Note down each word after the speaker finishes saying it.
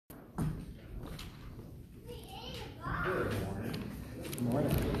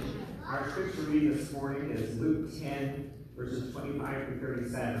scripture reading this morning is Luke 10, verses 25 through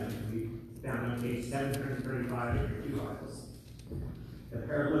 37. It can be found on page 735 of your 2 Bibles. The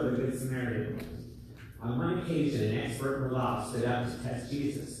parable of the Good Samaritan. On one occasion, an expert in the law stood up to test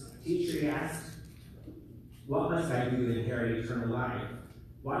Jesus. Teacher, he asked, "What must I do to inherit eternal life?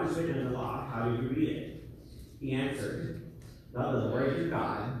 What is written in the law? How do you read it?" He answered, "Love the Lord your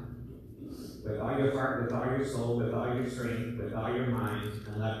God with all your heart, with all your soul, with all your strength, with all your mind,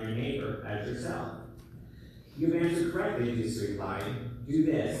 and love your neighbor as yourself." "You've answered correctly," Jesus replied. "Do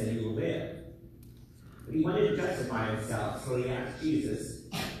this, and you will live." But he wanted to justify himself, so he asked Jesus,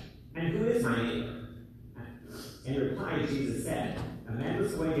 "And who is my neighbor?" In reply, Jesus said, "A man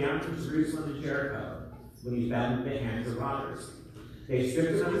was going down from Jerusalem to Jericho when he fell into the hands of robbers. They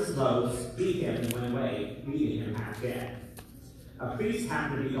stripped him of his clothes, beat him, and went away, leaving him half dead. A priest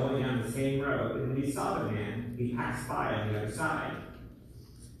happened to be going down the same road, and when he saw the man, he passed by on the other side.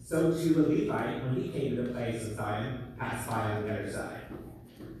 So too a Levite, when he came to the place and saw him, passed by on the other side.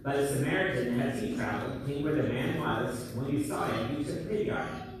 But a Samaritan, as he traveled, came where the man was. When he saw him, he took pity on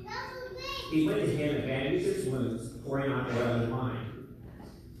him. He went to him and bandaged his wounds, pouring on oil and wine.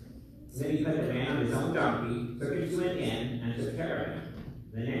 Then he put the man on his own donkey, took him to an inn, and took care of him.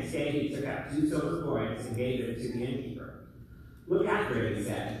 The next day he took out 2 silver coins and gave them to the innkeeper. 'Look after it,' he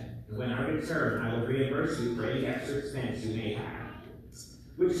said, 'and when I return, I will reimburse you for any extra expense you may have.'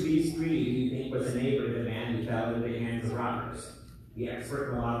 Which of these 3 do you think was a neighbor to the man who fell into the hands of robbers?" The expert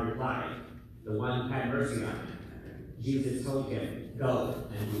in the law replied, "The one who had mercy on him." Jesus told him, "Go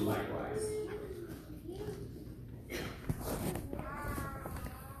and do likewise."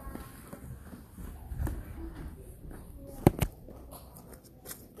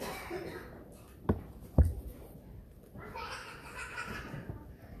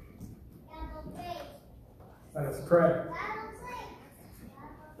 Let us pray.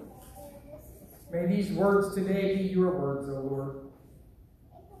 May these words today be your words, O Lord.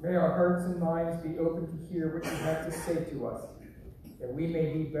 May our hearts and minds be open to hear what you have to say to us, that we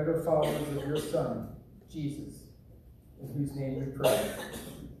may be better followers of your Son, Jesus, in whose name we pray.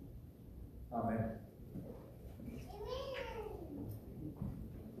 Amen.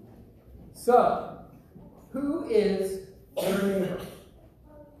 So, who is your neighbor?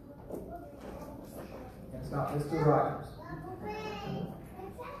 It's not Mr. Rogers.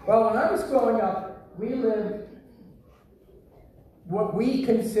 Well, when I was growing up, we lived what we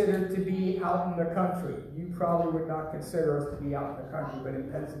considered to be out in the country. You probably would not consider us to be out in the country, but in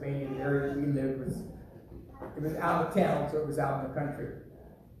Pennsylvania, the area we lived was out of town, so it was out in the country.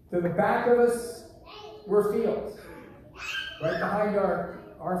 To the back of us were fields. Right behind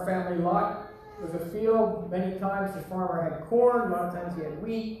our family lot was a field. Many times the farmer had corn, a lot of times he had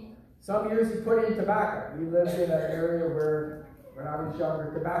wheat. Some years he put in tobacco. We lived in an area where, when I was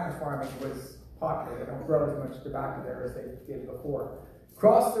younger, tobacco farming was popular. They don't grow as much tobacco there as they did before.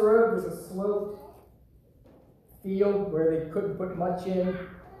 Across the road was a sloped field where they couldn't put much in,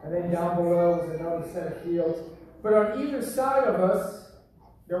 and then down below was another set of fields. But on either side of us,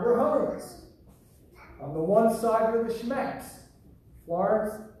 there were homes. On the one side were the Schmecks,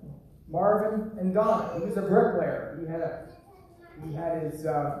 Florence, Marvin, and Donna. He was a bricklayer. He had his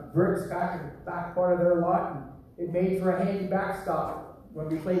bricks back in the back part of their lot, and it made for a handy backstop when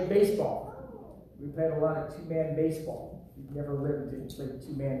we played baseball. We played a lot of 2-man baseball. You've never lived until you played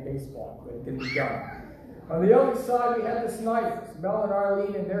 2-man baseball, but it can be done. On the other side, we had the Snyders, Mel and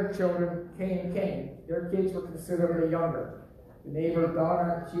Arlene and their children, Kay and Kenny. Their kids were considerably younger. The neighbor,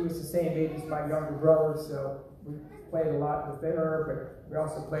 Donna, she was the same age as my younger brother, so we played a lot with her, but we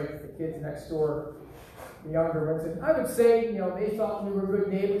also played with the kids next door, the younger ones. And I would say, they thought we were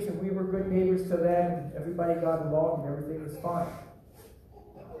good neighbors, and we were good neighbors to them, and everybody got along, and everything was fine.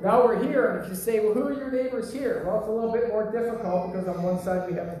 Now we're here, and if you say, well, who are your neighbors here? Well, it's a little bit more difficult, because on one side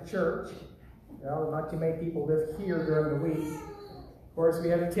we have the church. Not too many people live here during the week. Of course, we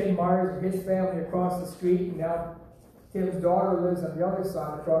have Tim Myers and his family across the street, and now Tim's daughter lives on the other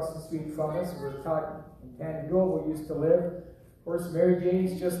side across the street from us, where Todd and Candy Gould used to live. Of course, Mary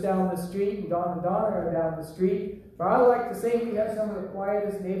Jane's just down the street, and Don and Donna are down the street. But I like to say we have some of the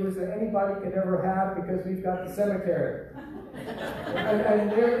quietest neighbors that anybody could ever have, because we've got the cemetery.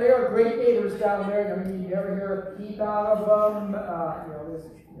 and they are great neighbors down there. I mean, you never hear a peep out of them. There's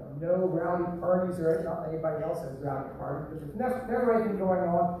no rowdy parties, or not anybody else has rowdy parties, but there's never anything going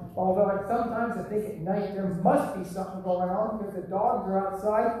on. Although sometimes I think at night there must be something going on, because the dogs are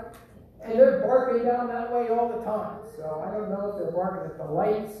outside and they're barking down that way all the time. So I don't know if they're barking at the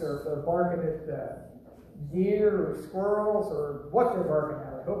lights, or if they're barking at the deer or squirrels, or what they're barking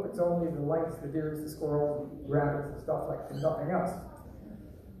at. I hope it's only the lights, the deers, the squirrels, rabbits, and stuff like that, nothing else.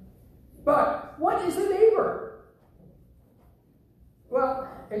 But what is a neighbor? Well,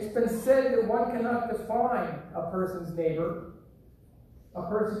 it's been said that one cannot define a person's neighbor. A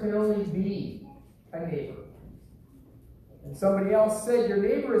person can only be a neighbor. And somebody else said, your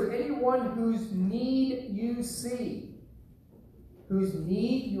neighbor is anyone whose need you see, whose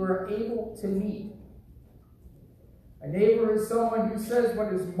need you are able to meet. A neighbor is someone who says,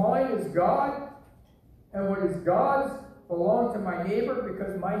 what is mine is God, and what is God's belong to my neighbor,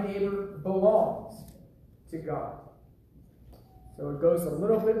 because my neighbor belongs to God. So it goes a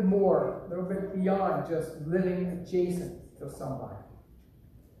little bit more, a little bit beyond just living adjacent to somebody.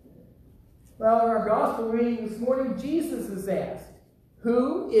 Well, in our gospel reading this morning, Jesus is asked,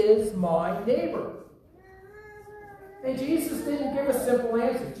 who is my neighbor? And Jesus didn't give a simple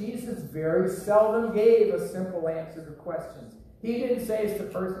answer. Jesus very seldom gave a simple answer to questions. He didn't say it's the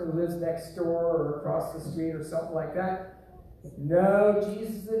person who lives next door or across the street or something like that. No,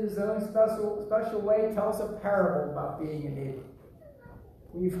 Jesus in his own special way tells a parable about being a neighbor.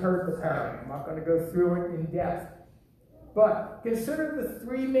 We've heard the parable. I'm not going to go through it in depth. But consider the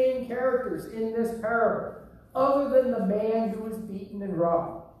three main characters in this parable, other than the man who was beaten and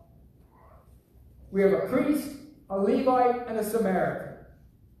robbed. We have a priest, a Levite, and a Samaritan.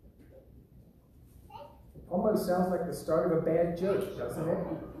 Almost sounds like the start of a bad joke, doesn't it?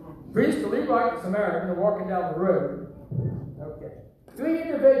 Priest, a Levite, a Samaritan are walking down the road. Okay. Three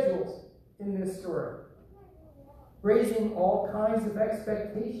individuals in this story, raising all kinds of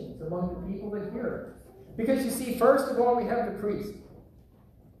expectations among the people that hear it. Because you see, first of all, we have the priest.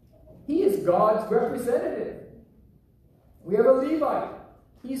 He is God's representative. We have a Levite.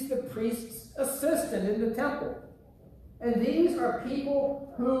 He's the priest's assistant in the temple. And these are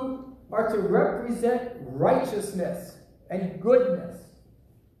people who are to represent righteousness and goodness.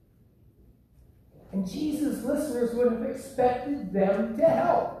 And Jesus' listeners would have expected them to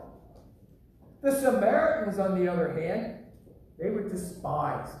help. The Samaritans, on the other hand, they were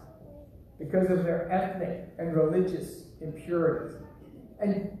despised because of their ethnic and religious impurities.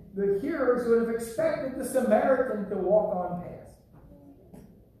 And the hearers would have expected the Samaritan to walk on past.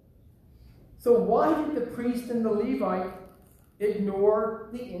 So why did the priest and the Levite ignore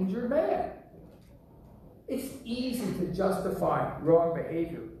the injured man? It's easy to justify wrong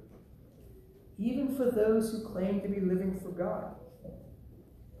behavior, even for those who claim to be living for God.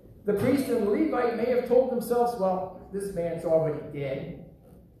 The priest and the Levite may have told themselves, well, this man's already dead.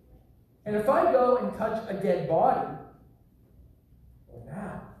 And if I go and touch a dead body, well,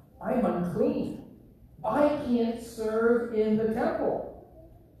 now I'm unclean. I can't serve in the temple.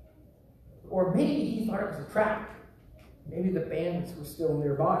 Or maybe he thought it was a trap. Maybe the bandits were still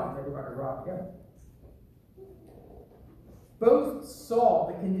nearby and they were going to rob him. Both saw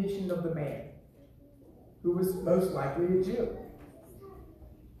the condition of the man, who was most likely a Jew.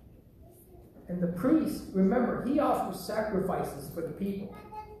 And the priest, remember, he offers sacrifices for the people.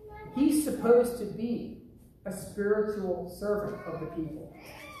 He's supposed to be a spiritual servant of the people.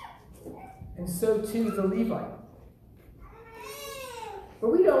 And so too the Levite.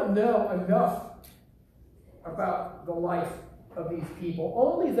 But we don't know enough about the life of these people,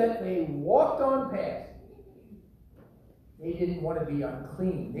 only that they walked on past. They didn't want to be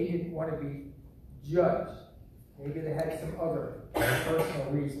unclean. They didn't want to be judged. Maybe they had some other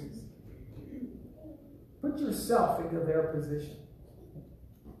personal reasons. Put yourself into their position.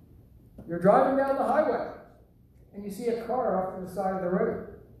 You're driving down the highway, and you see a car off to the side of the road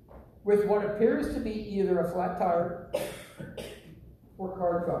with what appears to be either a flat tire or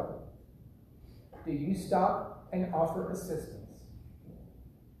car trouble. Do you stop and offer assistance?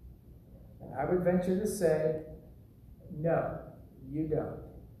 And I would venture to say, no, you don't.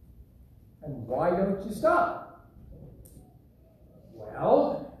 And why don't you stop?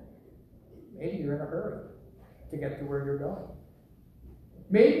 Well, maybe you're in a hurry to get to where you're going.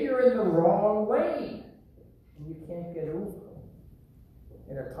 Maybe you're in the wrong lane and you can't get over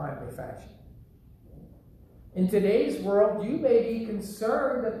in a timely fashion. In today's world, you may be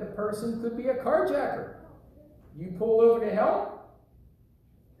concerned that the person could be a carjacker. You pull over to help,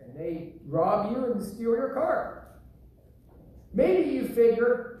 and they rob you and steal your car. Maybe you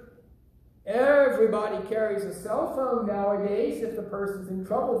figure everybody carries a cell phone nowadays. If the person's in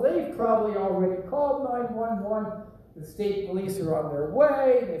trouble, they've probably already called 911. The state police are on their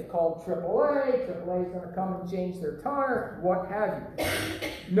way. They've called AAA. AAA is going to come and change their tire, what have you.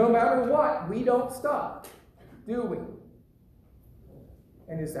 No matter what, we don't stop, do we?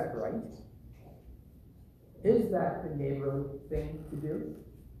 And is that right? Is that the neighborly thing to do?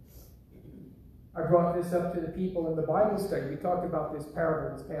 I brought this up to the people in the Bible study. We talked about this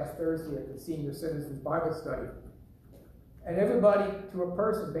parable this past Thursday at the Senior Citizens Bible Study. And everybody, to a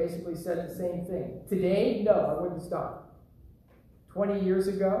person, basically said the same thing. Today, no, I wouldn't stop. 20 years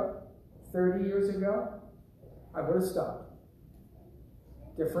ago, 30 years ago, I would have stopped.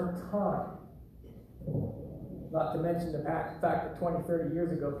 Different time. Not to mention the fact that 20, 30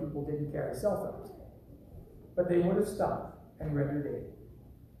 years ago, people didn't carry cell phones. But they would have stopped and rendered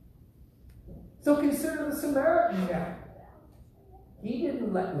aid. So consider the Samaritan now. He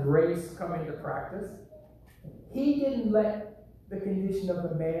didn't let race come into practice. He didn't let the condition of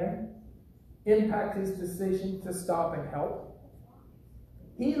the man impact his decision to stop and help.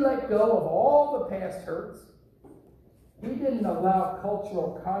 He let go of all the past hurts. He didn't allow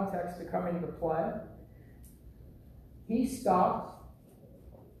cultural context to come into play. He stopped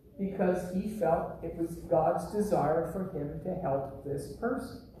because he felt it was God's desire for him to help this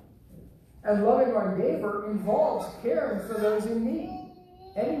person. And loving our neighbor involves caring for those in need,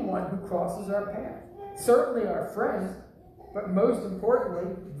 anyone who crosses our path. Certainly our friends, but most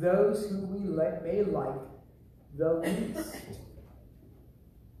importantly, those who we may like the least.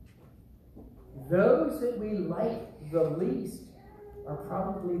 Those that we like the least are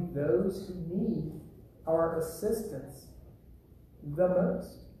probably those who need our assistance the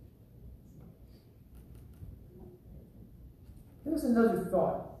most. There's another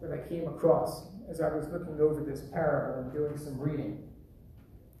thought that I came across as I was looking over this parable and doing some reading.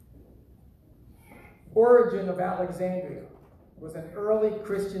 Origen of Alexandria was an early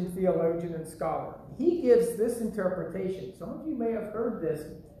Christian theologian and scholar. He gives this interpretation. Some of you may have heard this,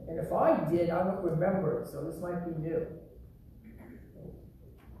 and if I did, I don't remember it, so this might be new.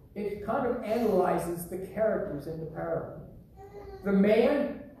 It kind of analyzes the characters in the parable. The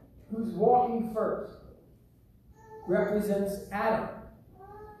man who's walking first represents Adam,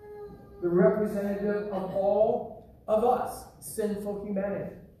 the representative of all of us, sinful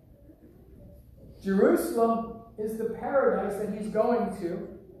humanity. Jerusalem is the paradise that he's going to,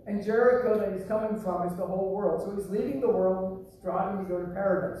 and Jericho that he's coming from is the whole world. So he's leaving the world, striving to go to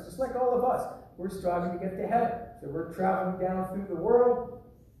paradise. Just like all of us, we're striving to get to heaven. So we're traveling down through the world,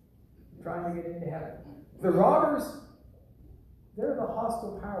 trying to get into heaven. The robbers, they're the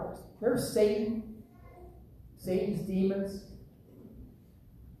hostile powers. They're Satan, Satan's demons.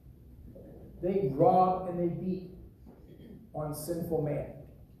 They rob and they beat on sinful man.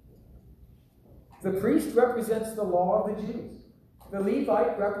 The priest represents the law of the Jews. The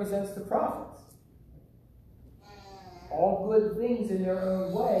Levite represents the prophets. All good things in their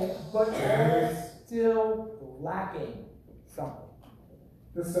own way, but all still lacking something.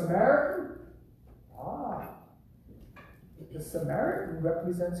 The Samaritan, the Samaritan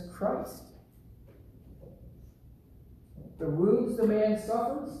represents Christ. The wounds the man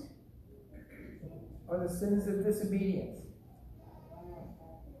suffers are the sins of disobedience.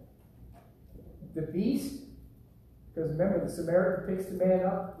 The beast, because remember, the Samaritan picks the man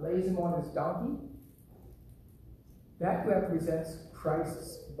up, lays him on his donkey. That represents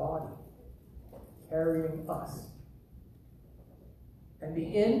Christ's body, carrying us. And the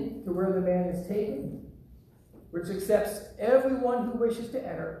inn to where the man is taken, which accepts everyone who wishes to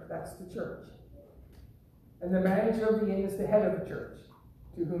enter, that's the church. And the manager of the inn is the head of the church,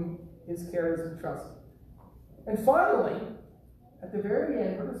 to whom his care is entrusted. And finally, at the very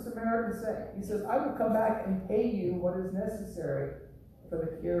end, what does the Samaritan say? He says, I will come back and pay you what is necessary for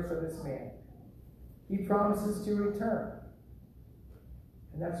the care for this man. He promises to return.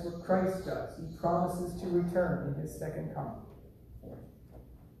 And that's what Christ does. He promises to return in his second coming.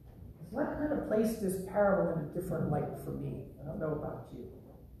 So that kind of placed this parable in a different light for me. I don't know about you.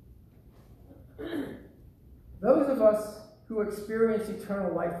 Those of us who experience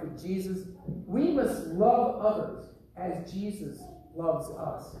eternal life with Jesus, we must love others as Jesus loves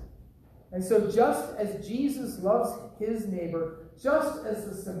us. And so just as Jesus loves his neighbor, just as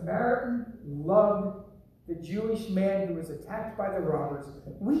the Samaritan loved the Jewish man who was attacked by the robbers,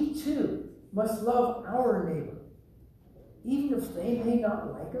 we too must love our neighbor, even if they may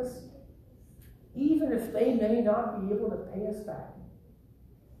not like us, even if they may not be able to pay us back.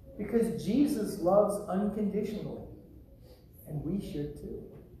 Because Jesus loves unconditionally, and we should too.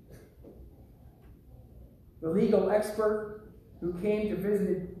 The legal expert who came to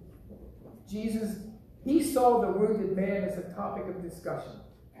visit Jesus, he saw the wounded man as a topic of discussion.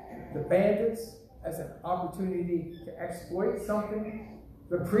 The bandits as an opportunity to exploit something.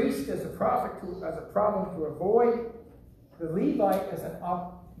 The priest as a problem to avoid. The Levite as an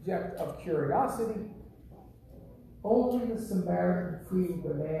object of curiosity. Only the Samaritan freed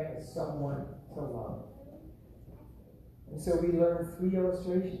the man as someone to love. And so we learn 3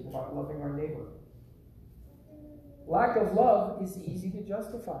 illustrations about loving our neighbor. Lack of love is easy to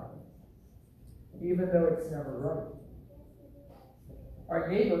justify, even though it's never right. Our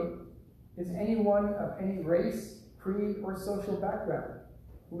neighbor is anyone of any race, creed, or social background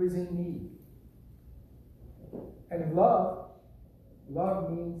who is in need. And love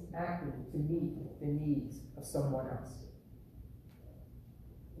means acting to meet the needs of someone else.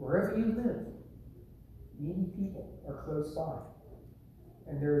 Wherever you live, needy people are close by,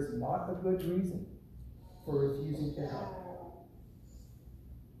 and there is not a good reason for refusing to help.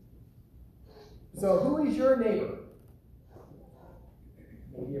 So, who is your neighbor?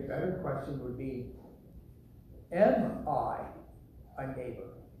 Maybe a better question would be, am I a neighbor?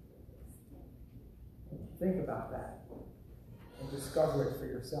 Think about that and discover it for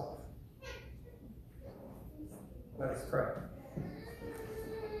yourself. Let us pray.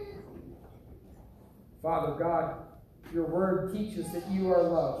 Father God, your word teaches that you are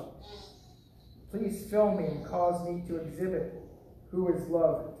love. Please fill me and cause me to exhibit who is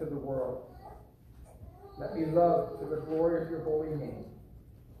love to the world. Let me love to the glory of your holy name.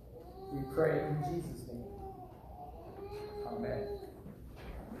 We pray in Jesus' name. Amen.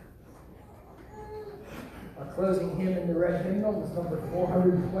 Our closing hymn in the red hymnal is number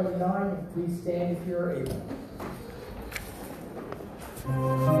 429. Please stand if you are able.